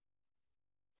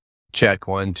Check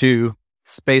 1, 2.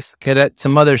 Space Cadet to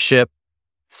Mothership.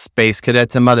 Space Cadet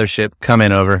to Mothership.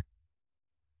 Coming over.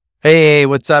 Hey,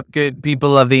 what's up, good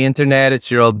people of the internet? It's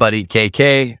your old buddy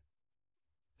KK.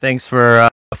 Thanks for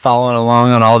following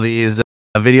along on all these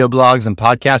video blogs and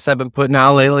podcasts I've been putting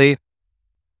out lately.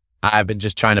 I've been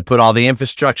just trying to put all the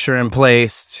infrastructure in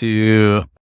place to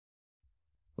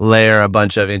layer a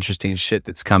bunch of interesting shit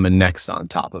that's coming next on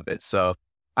top of it. So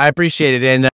I appreciate it.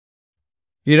 And,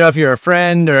 if you're a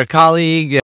friend or a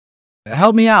colleague,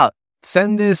 help me out.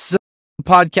 Send this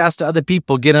podcast to other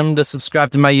people. Get them to subscribe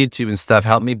to my YouTube and stuff.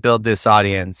 Help me build this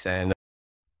audience and,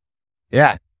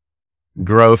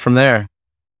 grow from there.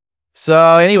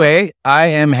 So anyway, I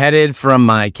am headed from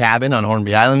my cabin on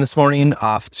Hornby Island this morning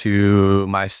off to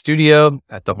my studio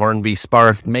at the Hornby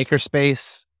Spark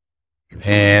Makerspace.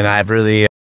 And I've really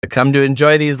come to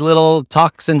enjoy these little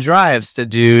talks and drives to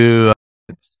do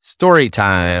story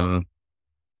time.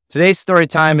 Today's story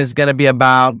time is going to be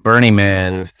about Burning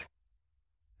Man.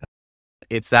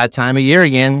 It's that time of year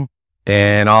again,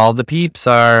 and all the peeps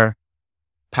are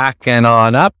packing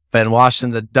on up and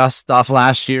washing the dust off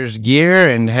last year's gear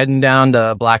and heading down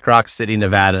to Black Rock City,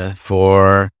 Nevada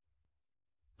for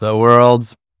the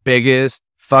world's biggest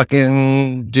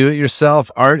fucking do-it-yourself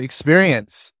art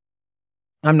experience.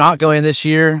 I'm not going this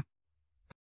year.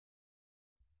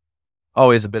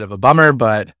 Always a bit of a bummer,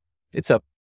 but it's a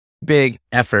big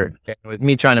effort. With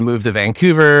me trying to move to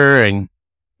Vancouver and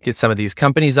get some of these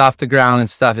companies off the ground and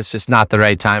stuff, it's just not the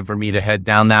right time for me to head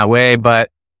down that way. But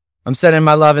I'm sending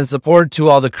my love and support to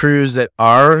all the crews that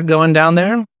are going down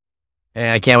there.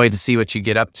 And I can't wait to see what you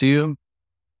get up to.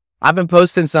 I've been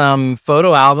posting some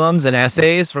photo albums and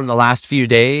essays from the last few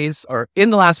days, or in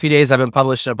the last few days, I've been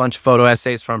publishing a bunch of photo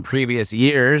essays from previous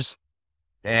years.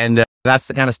 And that's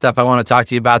the kind of stuff I want to talk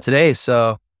to you about today.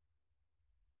 So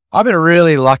I've been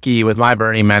really lucky with my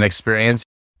Burning Man experience.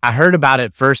 I heard about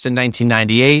it first in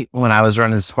 1998 when I was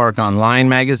running Spark Online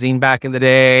magazine back in the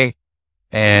day.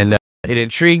 And it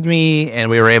intrigued me, and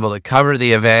we were able to cover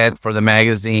the event for the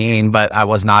magazine, but I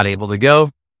was not able to go.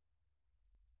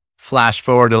 Flash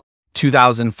forward to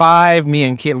 2005, me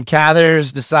and Kim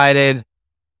Cathers decided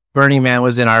Burning Man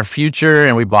was in our future,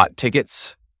 and we bought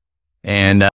tickets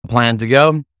and planned to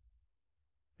go.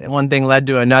 And one thing led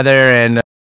to another, and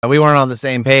we weren't on the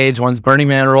same page once Burning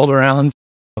Man rolled around.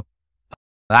 So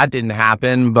that didn't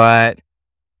happen, but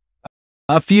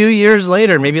a few years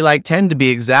later, maybe like 10 to be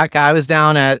exact, I was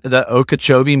down at the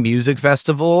Okeechobee Music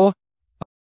Festival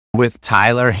with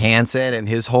Tyler Hansen and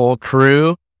his whole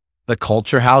crew, the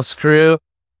Culture House crew.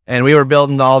 And we were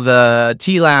building all the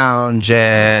tea lounge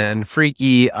and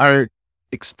freaky art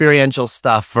experiential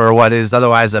stuff for what is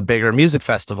otherwise a bigger music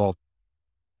festival.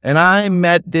 And I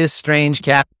met this strange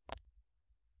cat.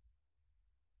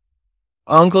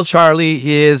 Uncle Charlie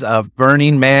is a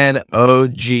Burning Man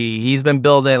OG. He's been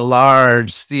building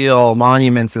large steel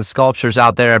monuments and sculptures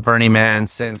out there at Burning Man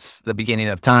since the beginning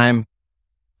of time.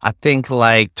 I think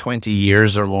like 20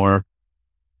 years or more.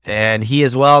 And he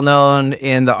is well known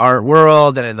in the art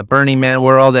world and in the Burning Man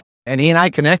world. And he and I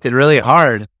connected really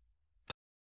hard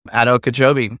at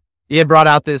Okeechobee. He had brought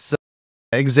out this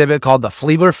exhibit called the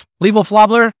Fleeble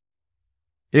Flobler.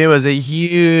 It was a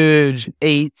huge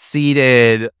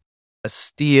 8-seated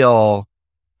steel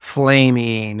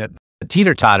flaming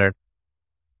teeter-totter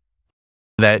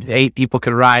that 8 people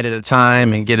could ride at a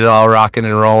time and get it all rocking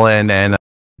and rolling. And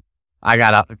I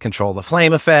got to control the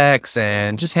flame effects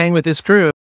and just hang with this crew.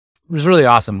 It was really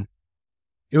awesome.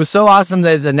 It was so awesome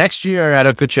that the next year at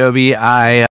Okeechobee,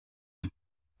 I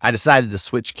decided to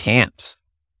switch camps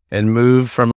and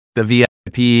move from the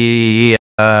VIP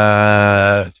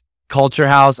Culture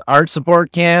House art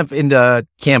support camp into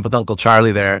camp with Uncle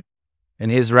Charlie there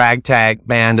and his ragtag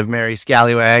band of merry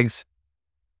scallywags.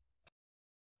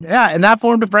 Yeah, and that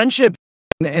formed a friendship.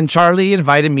 And Charlie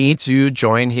invited me to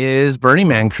join his Burning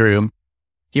Man crew.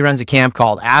 He runs a camp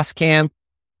called Ass Camp,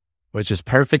 which is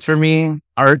perfect for me,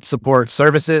 art support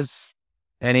services.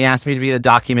 And he asked me to be the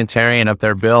documentarian of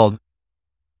their build.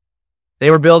 They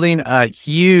were building a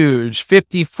huge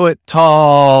 50-foot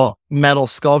tall metal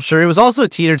sculpture. It was also a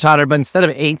teeter-totter, but instead of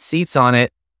 8 seats on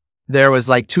it, there was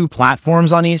like 2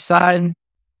 platforms on each side.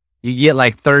 You get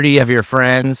like 30 of your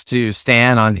friends to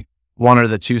stand on one or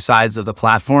the 2 sides of the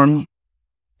platform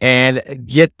and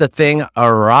get the thing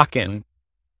a-rockin'.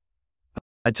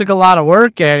 It took a lot of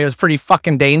work and it was pretty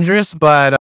fucking dangerous,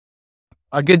 but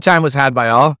a good time was had by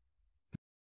all.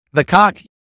 The cock,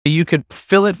 you could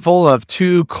fill it full of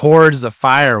 2 cords of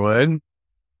firewood,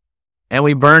 and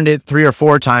we burned it 3 or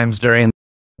 4 times during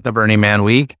the Burning Man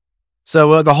week.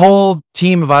 So the whole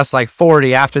team of us, like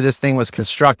 40, after this thing was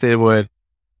constructed, would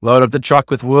load up the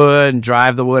truck with wood and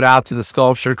drive the wood out to the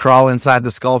sculpture, crawl inside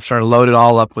the sculpture and load it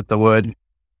all up with the wood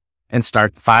and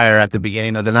start the fire at the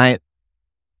beginning of the night.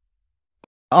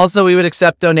 Also, we would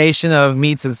accept donation of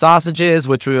meats and sausages,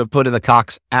 which we would put in the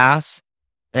cock's ass.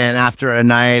 And after a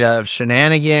night of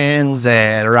shenanigans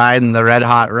and riding the red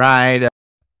hot ride,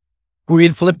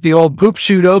 we'd flip the old poop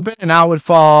chute open and out would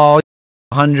fall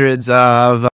hundreds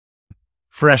of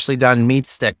freshly done meat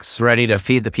sticks ready to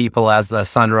feed the people as the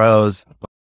sun rose.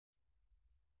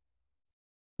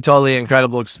 Totally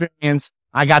incredible experience.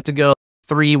 I got to go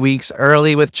 3 weeks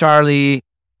early with Charlie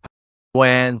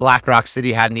when Black Rock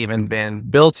City hadn't even been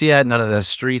built yet. None of the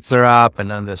streets are up and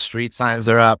none of the street signs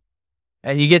are up.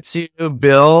 And you get to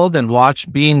build and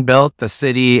watch being built the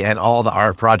city and all the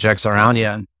art projects around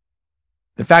you.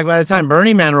 In fact, by the time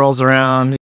Burning Man rolls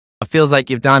around, it feels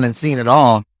like you've done and seen it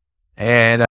all.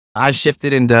 And I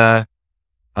shifted into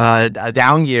a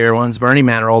down gear once Burning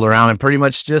Man rolled around and pretty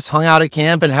much just hung out at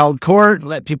camp and held court,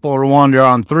 let people wander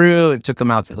on through. It took them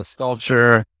out to the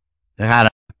sculpture. It had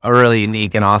a really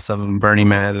unique and awesome Burning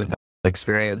Man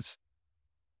experience.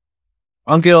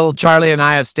 Uncle Charlie and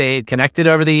I have stayed connected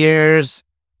over the years.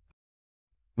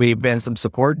 We've been some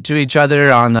support to each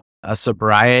other on a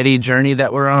sobriety journey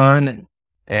that we're on.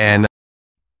 And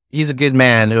he's a good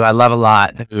man who I love a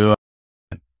lot, who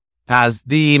has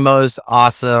the most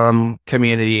awesome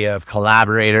community of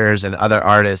collaborators and other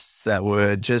artists that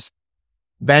would just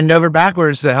bend over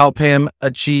backwards to help him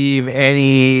achieve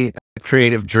any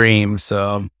creative dream.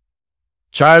 So,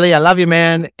 Charlie, I love you,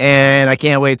 man. And I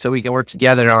can't wait till we can work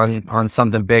together on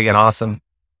something big and awesome.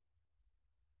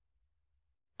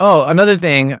 Oh, another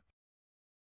thing.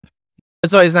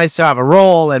 It's always nice to have a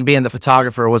role, and being the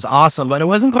photographer was awesome, but it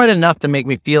wasn't quite enough to make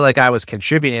me feel like I was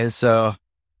contributing. So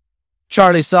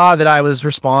Charlie saw that I was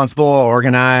responsible,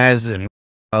 organized, and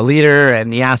a leader,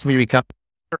 and he asked me to become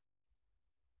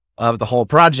of the whole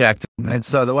project. And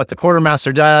so what the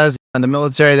quartermaster does in the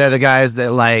military, they're the guys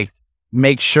that like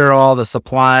make sure all the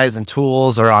supplies and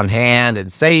tools are on hand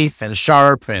and safe and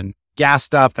sharp and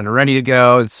gassed up and ready to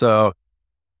go. And so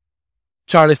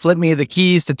Charlie flipped me the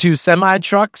keys to 2 semi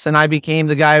trucks, and I became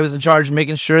the guy who was in charge of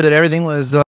making sure that everything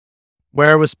was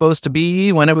where it was supposed to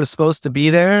be, when it was supposed to be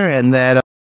there, and that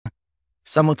if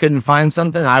someone couldn't find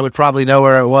something, I would probably know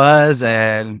where it was.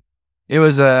 And it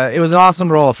was an awesome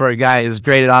role for a guy who's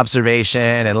great at observation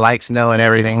and likes knowing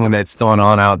everything that's going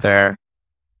on out there.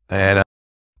 And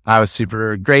I was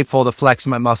super grateful to flex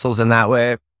my muscles in that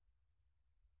way.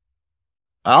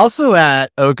 Also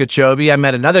at Okeechobee, I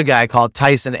met another guy called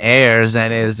Tyson Ayers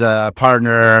and his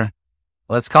partner.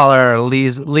 Let's call her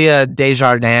Leah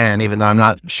Desjardins, even though I'm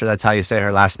not sure that's how you say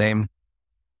her last name.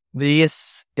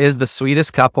 This is the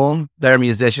sweetest couple. They're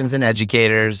musicians and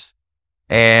educators.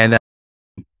 And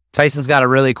Tyson's got a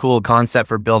really cool concept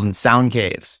for building sound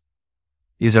caves.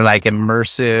 These are like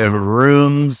immersive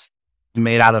rooms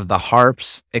made out of the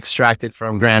harps extracted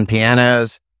from grand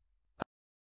pianos,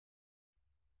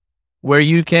 where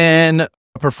you can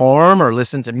perform or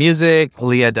listen to music.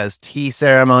 Leah does tea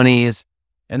ceremonies,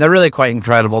 and they're really quite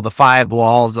incredible. The 5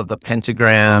 walls of the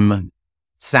pentagram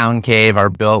sound cave are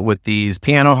built with these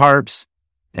piano harps,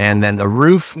 and then the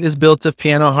roof is built of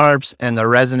piano harps, and the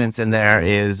resonance in there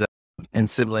is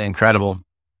simply incredible.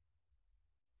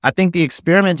 I think the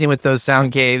experimenting with those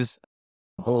sound caves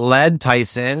led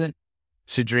Tyson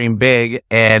to dream big,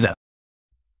 and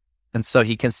so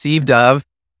he conceived of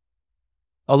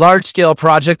a large-scale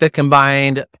project that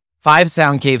combined 5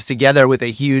 sound caves together with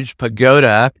a huge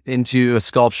pagoda into a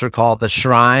sculpture called the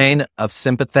Shrine of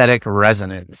Sympathetic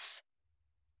Resonance.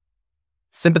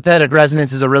 Sympathetic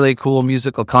resonance is a really cool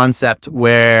musical concept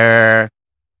where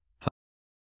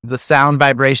the sound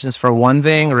vibrations for one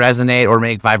thing resonate or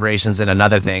make vibrations in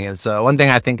another thing. And so one thing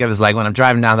I think of is like when I'm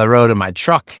driving down the road in my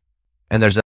truck and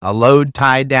there's a load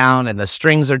tied down and the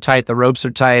strings are tight, the ropes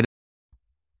are tight.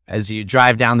 As you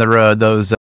drive down the road,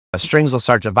 those strings will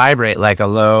start to vibrate like a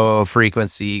low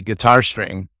frequency guitar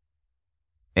string.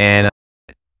 And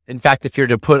in fact, if you're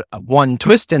to put one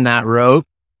twist in that rope,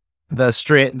 the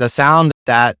sound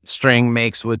that string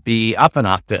makes would be up an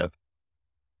octave.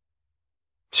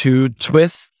 2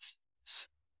 twists,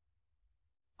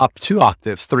 up 2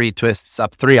 octaves, 3 twists,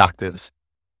 up 3 octaves.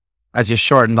 As you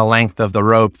shorten the length of the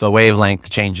rope, the wavelength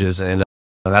changes, and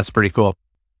that's pretty cool.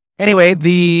 Anyway,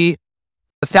 the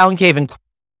sound cave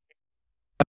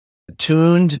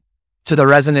tuned to the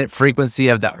resonant frequency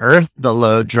of the earth, the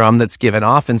low drum that's given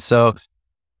off. And so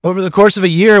over the course of a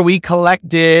year, we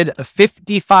collected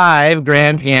 55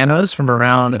 grand pianos from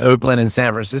around Oakland and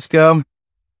San Francisco.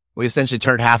 We essentially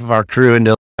turned half of our crew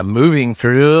into a moving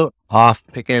crew, off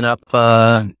picking up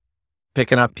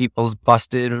picking up people's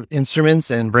busted instruments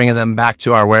and bringing them back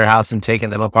to our warehouse and taking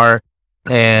them apart.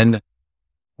 And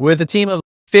with a team of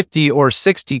 50 or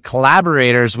 60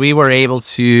 collaborators, we were able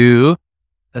to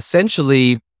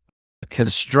essentially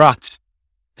construct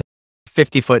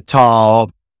 50-foot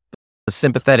tall,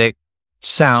 sympathetic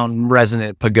sound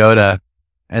resonant pagoda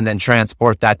and then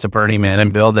transport that to Burning Man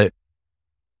and build it.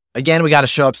 Again, we got to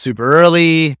show up super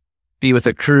early, be with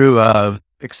a crew of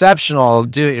exceptional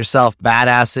do-it-yourself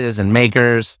badasses and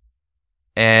makers.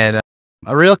 And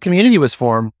a real community was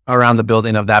formed around the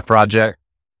building of that project.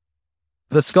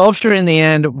 The sculpture in the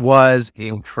end was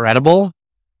incredible.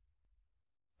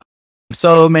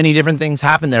 So many different things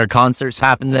happened there. Concerts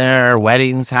happened there.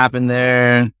 Weddings happened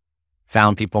there.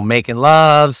 Found people making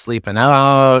love, sleeping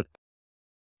out,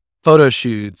 photo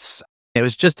shoots. It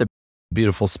was just a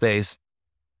beautiful space.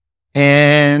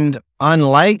 And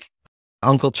unlike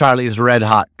Uncle Charlie's Red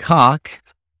Hot Cock,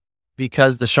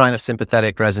 because the Shrine of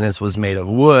Sympathetic Resonance was made of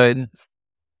wood,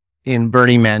 in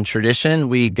Burning Man tradition,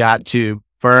 we got to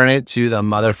burn it to the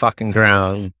motherfucking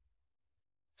ground.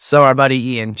 So our buddy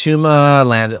Ian Tuma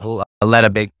led a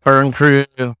big burn crew.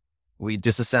 We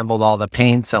disassembled all the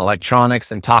paints and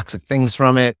electronics and toxic things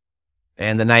from it.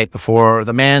 And the night before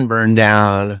the man burned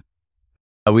down,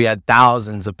 we had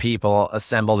thousands of people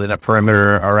assembled in a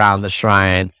perimeter around the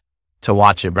shrine to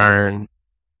watch it burn.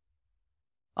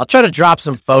 I'll try to drop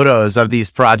some photos of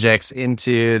these projects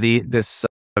into this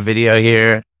video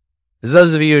here. As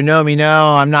those of you who know me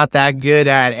know, I'm not that good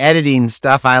at editing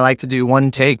stuff. I like to do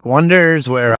one-take wonders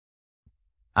where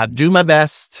I do my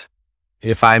best.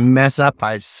 If I mess up,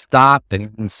 I stop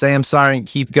and say I'm sorry and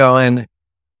keep going.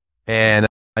 And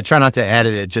I try not to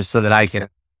edit it just so that I can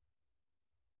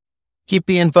keep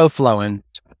the info flowing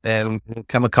and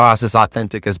come across as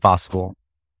authentic as possible.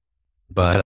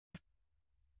 But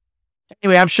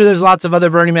anyway, I'm sure there's lots of other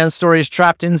Burning Man stories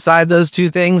trapped inside those two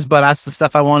things, but that's the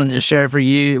stuff I wanted to share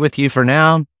with you for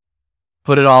now.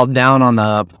 Put it all down on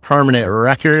the permanent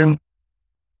record.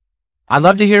 I'd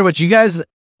love to hear what you guys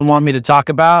want me to talk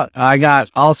about. I got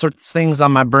all sorts of things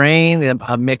on my brain,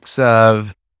 a mix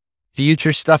of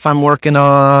future stuff I'm working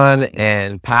on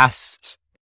and past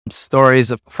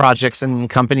stories of projects and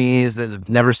companies that have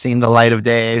never seen the light of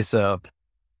day. So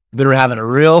I've been having a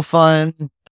real fun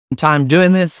time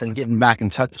doing this and getting back in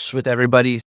touch with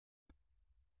everybody.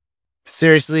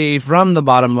 Seriously, from the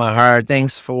bottom of my heart,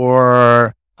 thanks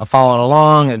for following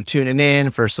along and tuning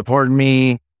in, for supporting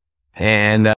me.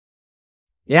 And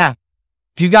yeah,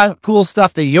 if you got cool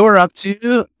stuff that you're up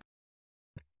to,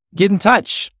 get in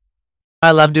touch.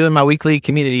 I love doing my weekly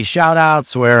community shout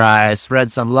outs where I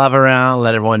spread some love around,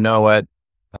 let everyone know what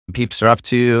peeps are up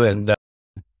to. And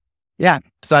yeah,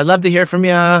 so I'd love to hear from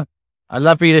you. I'd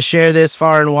love for you to share this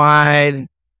far and wide.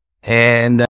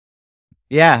 And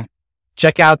yeah,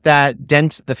 check out that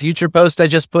Dent the Future post I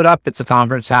just put up. It's a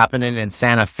conference happening in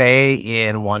Santa Fe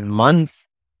in 1 month.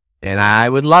 And I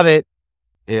would love it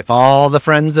if all the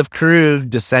friends of crew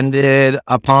descended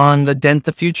upon the Dent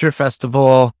the Future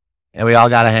festival and we all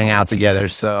got to hang out together.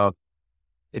 So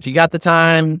if you got the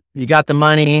time, you got the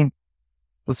money,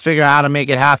 let's figure out how to make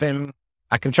it happen.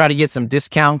 I can try to get some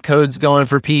discount codes going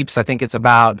for peeps. I think it's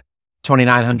about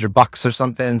 $2,900 or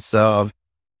something. So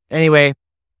anyway,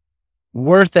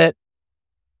 worth it.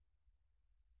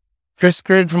 Chris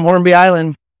Crid from Hornby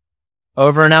Island.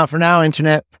 Over and out for now,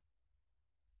 internet.